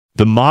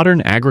The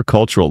modern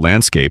agricultural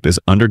landscape is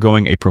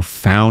undergoing a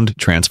profound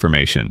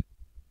transformation.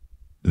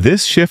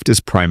 This shift is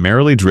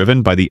primarily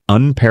driven by the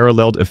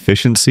unparalleled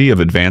efficiency of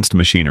advanced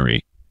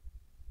machinery.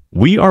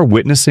 We are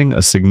witnessing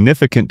a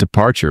significant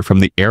departure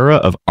from the era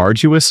of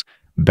arduous,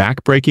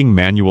 back-breaking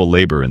manual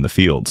labor in the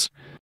fields.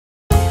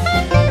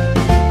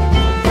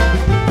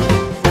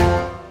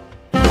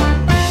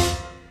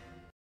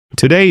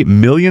 Today,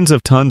 millions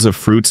of tons of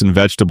fruits and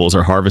vegetables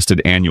are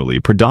harvested annually,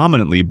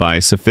 predominantly by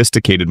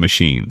sophisticated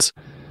machines.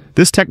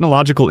 This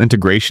technological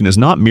integration is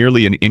not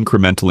merely an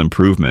incremental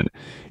improvement.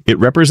 It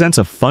represents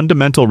a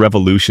fundamental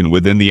revolution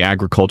within the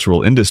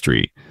agricultural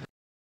industry.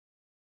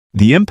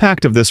 The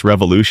impact of this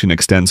revolution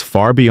extends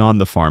far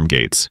beyond the farm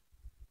gates.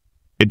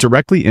 It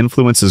directly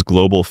influences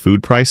global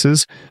food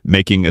prices,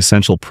 making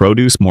essential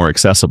produce more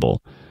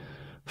accessible.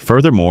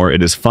 Furthermore,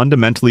 it is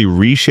fundamentally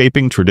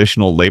reshaping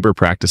traditional labor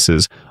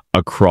practices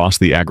across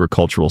the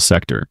agricultural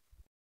sector.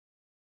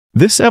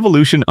 This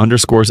evolution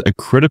underscores a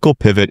critical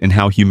pivot in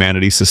how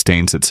humanity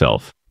sustains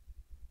itself.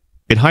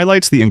 It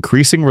highlights the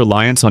increasing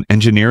reliance on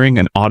engineering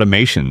and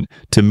automation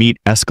to meet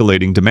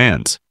escalating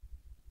demands.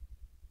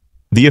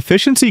 The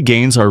efficiency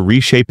gains are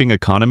reshaping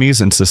economies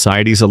and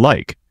societies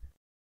alike.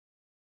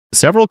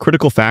 Several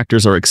critical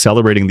factors are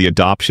accelerating the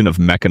adoption of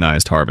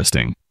mechanized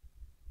harvesting.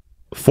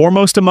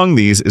 Foremost among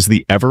these is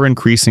the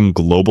ever-increasing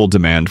global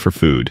demand for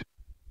food.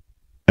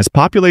 As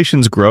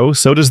populations grow,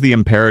 so does the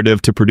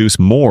imperative to produce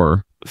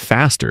more,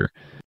 faster.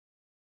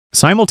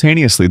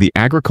 Simultaneously, the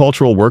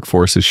agricultural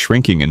workforce is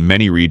shrinking in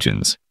many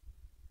regions.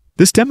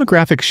 This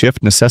demographic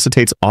shift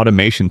necessitates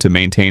automation to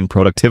maintain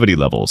productivity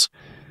levels.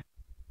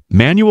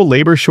 Manual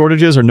labor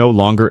shortages are no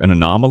longer an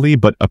anomaly,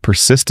 but a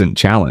persistent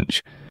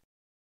challenge.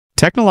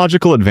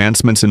 Technological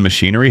advancements in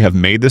machinery have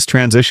made this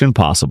transition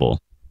possible.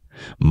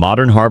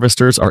 Modern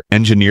harvesters are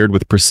engineered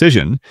with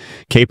precision,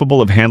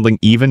 capable of handling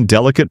even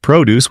delicate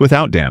produce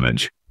without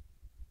damage.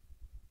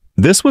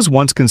 This was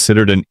once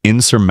considered an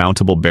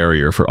insurmountable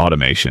barrier for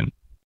automation.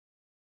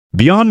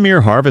 Beyond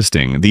mere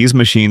harvesting, these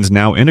machines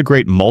now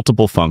integrate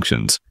multiple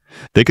functions.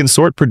 They can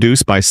sort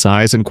produce by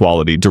size and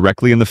quality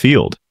directly in the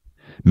field.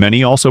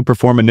 Many also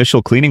perform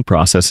initial cleaning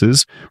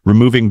processes,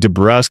 removing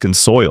debris and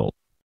soil.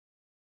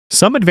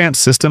 Some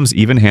advanced systems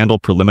even handle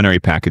preliminary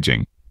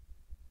packaging.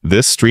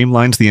 This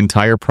streamlines the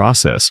entire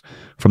process,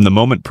 from the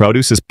moment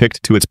produce is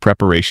picked to its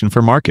preparation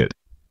for market.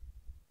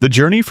 The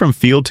journey from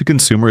field to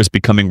consumer is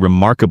becoming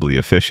remarkably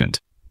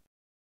efficient.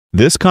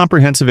 This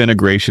comprehensive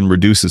integration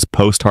reduces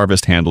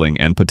post-harvest handling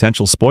and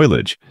potential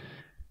spoilage.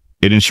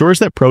 It ensures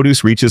that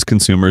produce reaches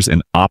consumers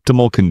in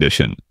optimal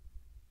condition.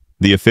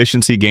 The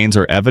efficiency gains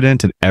are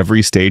evident at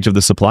every stage of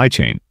the supply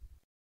chain.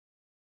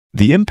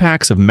 The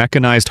impacts of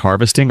mechanized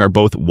harvesting are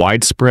both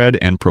widespread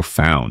and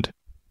profound.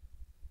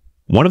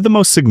 One of the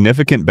most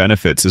significant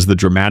benefits is the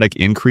dramatic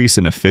increase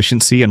in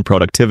efficiency and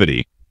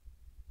productivity.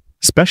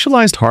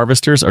 Specialized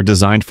harvesters are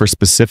designed for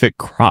specific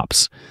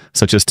crops,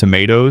 such as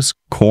tomatoes,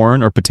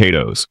 corn, or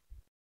potatoes.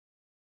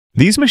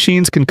 These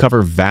machines can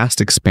cover vast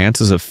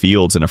expanses of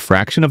fields in a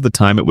fraction of the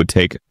time it would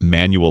take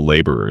manual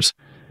laborers.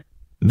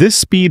 This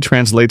speed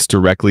translates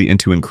directly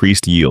into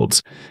increased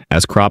yields,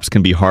 as crops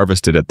can be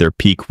harvested at their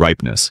peak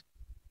ripeness.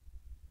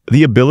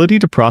 The ability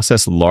to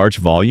process large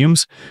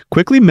volumes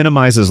quickly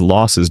minimizes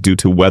losses due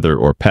to weather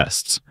or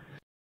pests.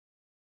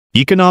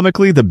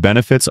 Economically, the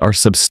benefits are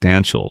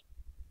substantial.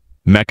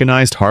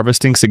 Mechanized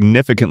harvesting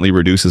significantly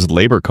reduces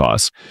labor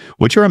costs,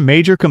 which are a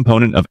major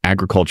component of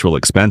agricultural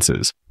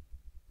expenses.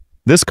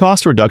 This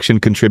cost reduction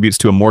contributes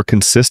to a more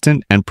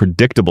consistent and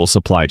predictable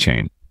supply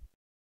chain.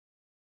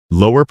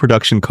 Lower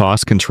production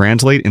costs can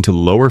translate into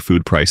lower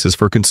food prices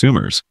for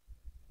consumers.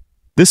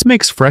 This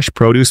makes fresh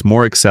produce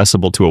more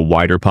accessible to a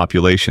wider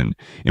population,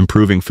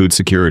 improving food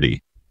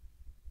security.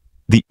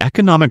 The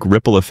economic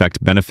ripple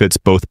effect benefits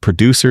both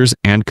producers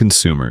and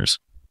consumers.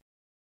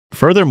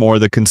 Furthermore,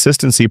 the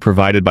consistency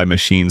provided by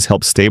machines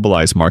helps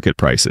stabilize market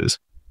prices.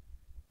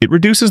 It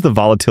reduces the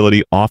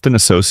volatility often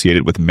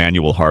associated with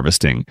manual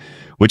harvesting,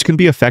 which can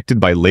be affected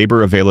by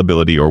labor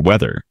availability or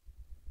weather.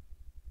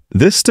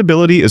 This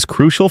stability is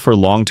crucial for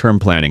long-term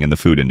planning in the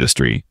food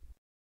industry.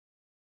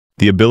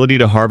 The ability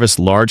to harvest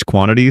large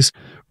quantities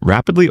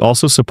rapidly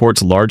also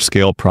supports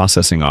large-scale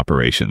processing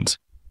operations.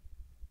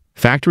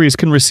 Factories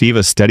can receive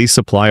a steady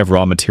supply of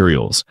raw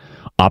materials,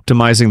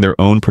 optimizing their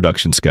own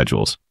production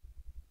schedules.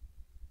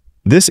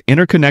 This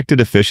interconnected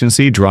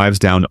efficiency drives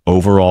down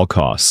overall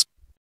costs.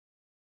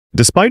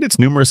 Despite its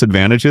numerous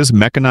advantages,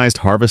 mechanized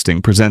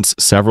harvesting presents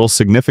several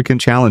significant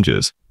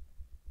challenges.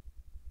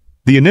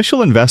 The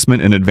initial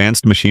investment in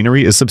advanced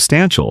machinery is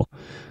substantial.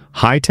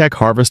 High-tech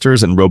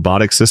harvesters and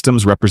robotic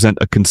systems represent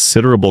a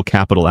considerable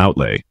capital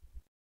outlay.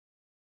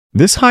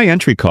 This high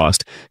entry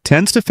cost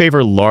tends to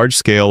favor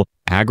large-scale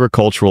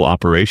agricultural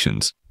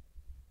operations.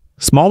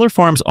 Smaller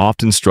farms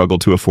often struggle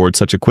to afford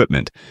such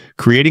equipment,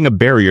 creating a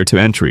barrier to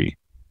entry.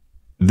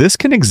 This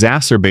can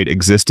exacerbate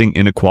existing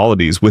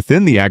inequalities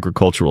within the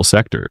agricultural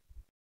sector.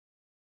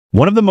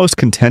 One of the most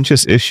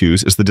contentious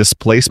issues is the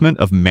displacement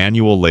of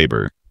manual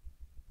labor.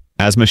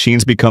 As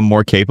machines become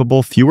more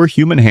capable, fewer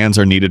human hands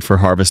are needed for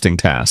harvesting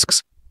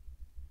tasks.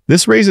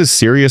 This raises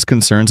serious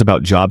concerns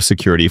about job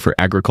security for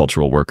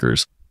agricultural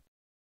workers.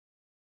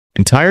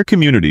 Entire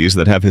communities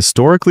that have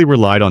historically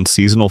relied on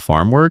seasonal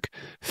farm work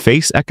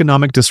face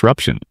economic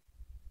disruption.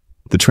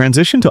 The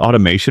transition to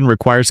automation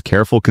requires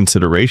careful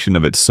consideration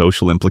of its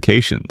social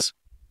implications.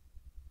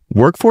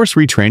 Workforce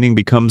retraining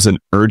becomes an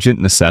urgent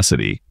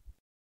necessity.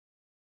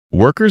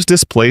 Workers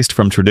displaced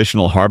from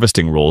traditional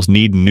harvesting roles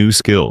need new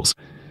skills.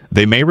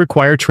 They may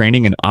require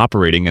training in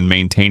operating and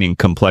maintaining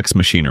complex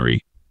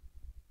machinery.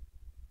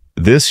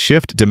 This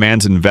shift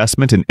demands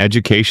investment in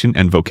education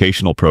and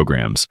vocational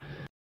programs.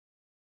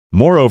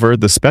 Moreover,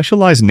 the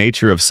specialized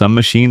nature of some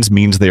machines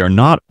means they are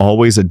not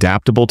always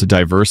adaptable to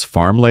diverse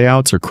farm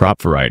layouts or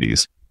crop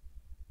varieties.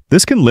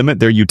 This can limit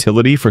their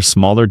utility for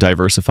smaller,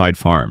 diversified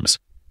farms.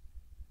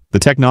 The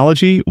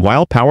technology,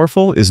 while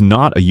powerful, is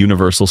not a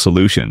universal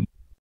solution.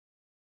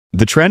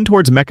 The trend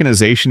towards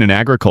mechanization in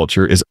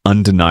agriculture is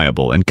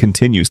undeniable and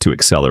continues to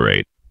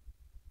accelerate.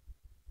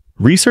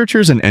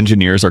 Researchers and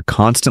engineers are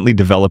constantly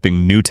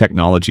developing new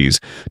technologies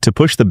to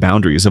push the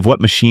boundaries of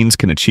what machines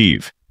can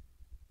achieve.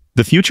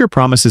 The future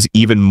promises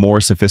even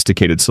more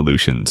sophisticated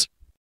solutions.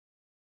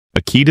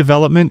 A key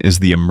development is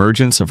the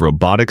emergence of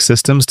robotic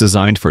systems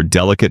designed for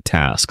delicate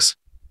tasks.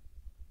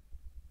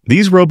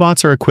 These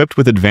robots are equipped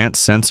with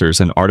advanced sensors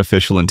and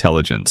artificial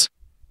intelligence.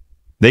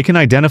 They can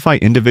identify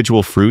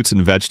individual fruits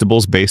and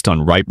vegetables based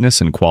on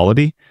ripeness and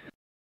quality.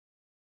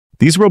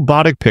 These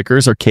robotic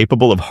pickers are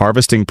capable of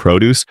harvesting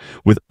produce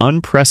with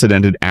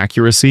unprecedented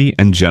accuracy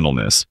and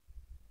gentleness.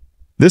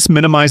 This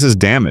minimizes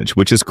damage,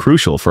 which is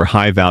crucial for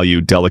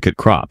high-value, delicate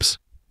crops.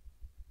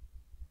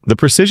 The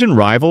precision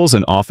rivals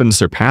and often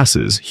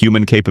surpasses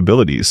human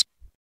capabilities.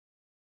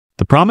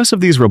 The promise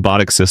of these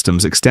robotic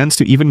systems extends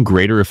to even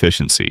greater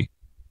efficiency.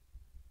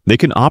 They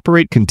can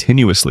operate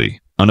continuously,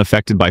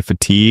 unaffected by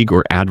fatigue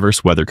or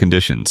adverse weather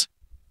conditions.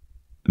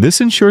 This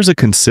ensures a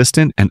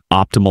consistent and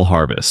optimal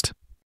harvest.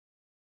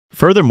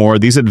 Furthermore,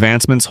 these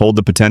advancements hold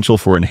the potential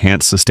for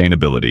enhanced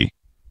sustainability.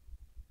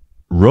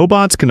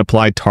 Robots can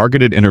apply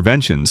targeted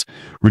interventions,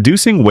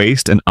 reducing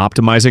waste and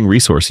optimizing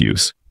resource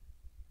use.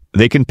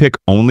 They can pick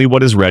only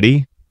what is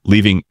ready,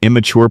 leaving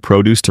immature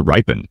produce to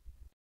ripen.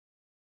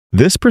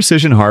 This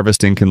precision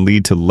harvesting can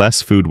lead to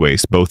less food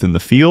waste both in the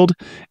field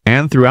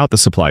and throughout the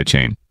supply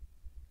chain.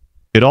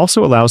 It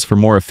also allows for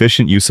more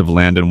efficient use of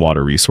land and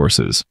water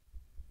resources.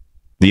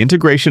 The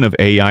integration of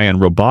AI and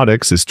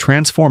robotics is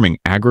transforming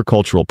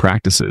agricultural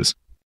practices.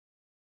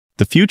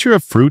 The future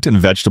of fruit and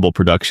vegetable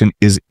production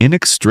is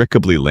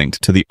inextricably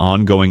linked to the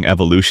ongoing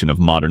evolution of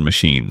modern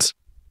machines.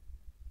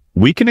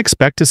 We can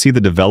expect to see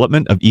the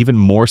development of even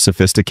more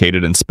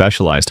sophisticated and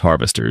specialized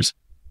harvesters.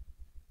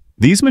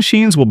 These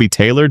machines will be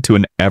tailored to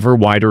an ever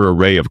wider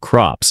array of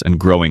crops and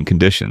growing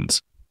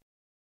conditions.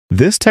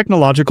 This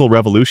technological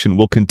revolution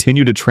will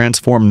continue to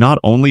transform not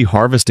only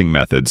harvesting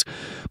methods,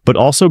 but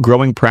also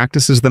growing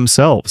practices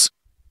themselves.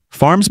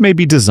 Farms may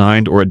be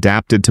designed or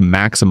adapted to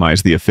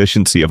maximize the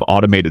efficiency of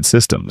automated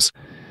systems.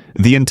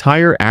 The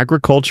entire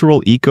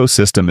agricultural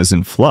ecosystem is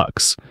in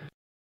flux.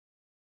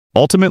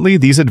 Ultimately,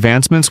 these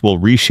advancements will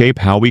reshape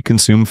how we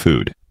consume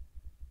food.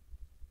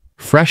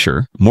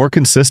 Fresher, more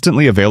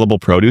consistently available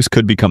produce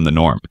could become the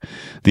norm.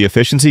 The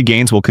efficiency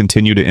gains will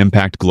continue to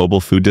impact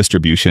global food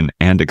distribution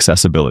and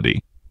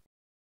accessibility.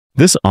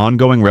 This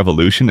ongoing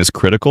revolution is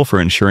critical for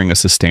ensuring a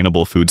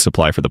sustainable food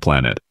supply for the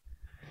planet.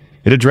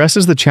 It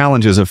addresses the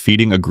challenges of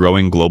feeding a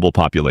growing global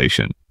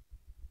population.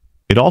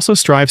 It also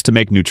strives to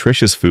make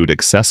nutritious food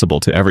accessible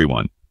to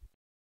everyone.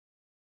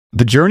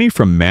 The journey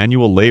from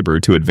manual labor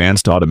to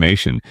advanced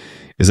automation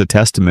is a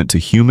testament to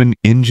human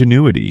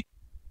ingenuity.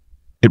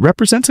 It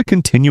represents a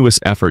continuous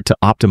effort to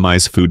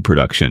optimize food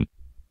production.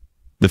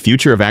 The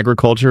future of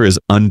agriculture is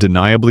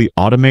undeniably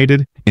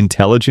automated,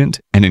 intelligent,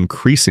 and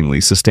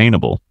increasingly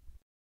sustainable.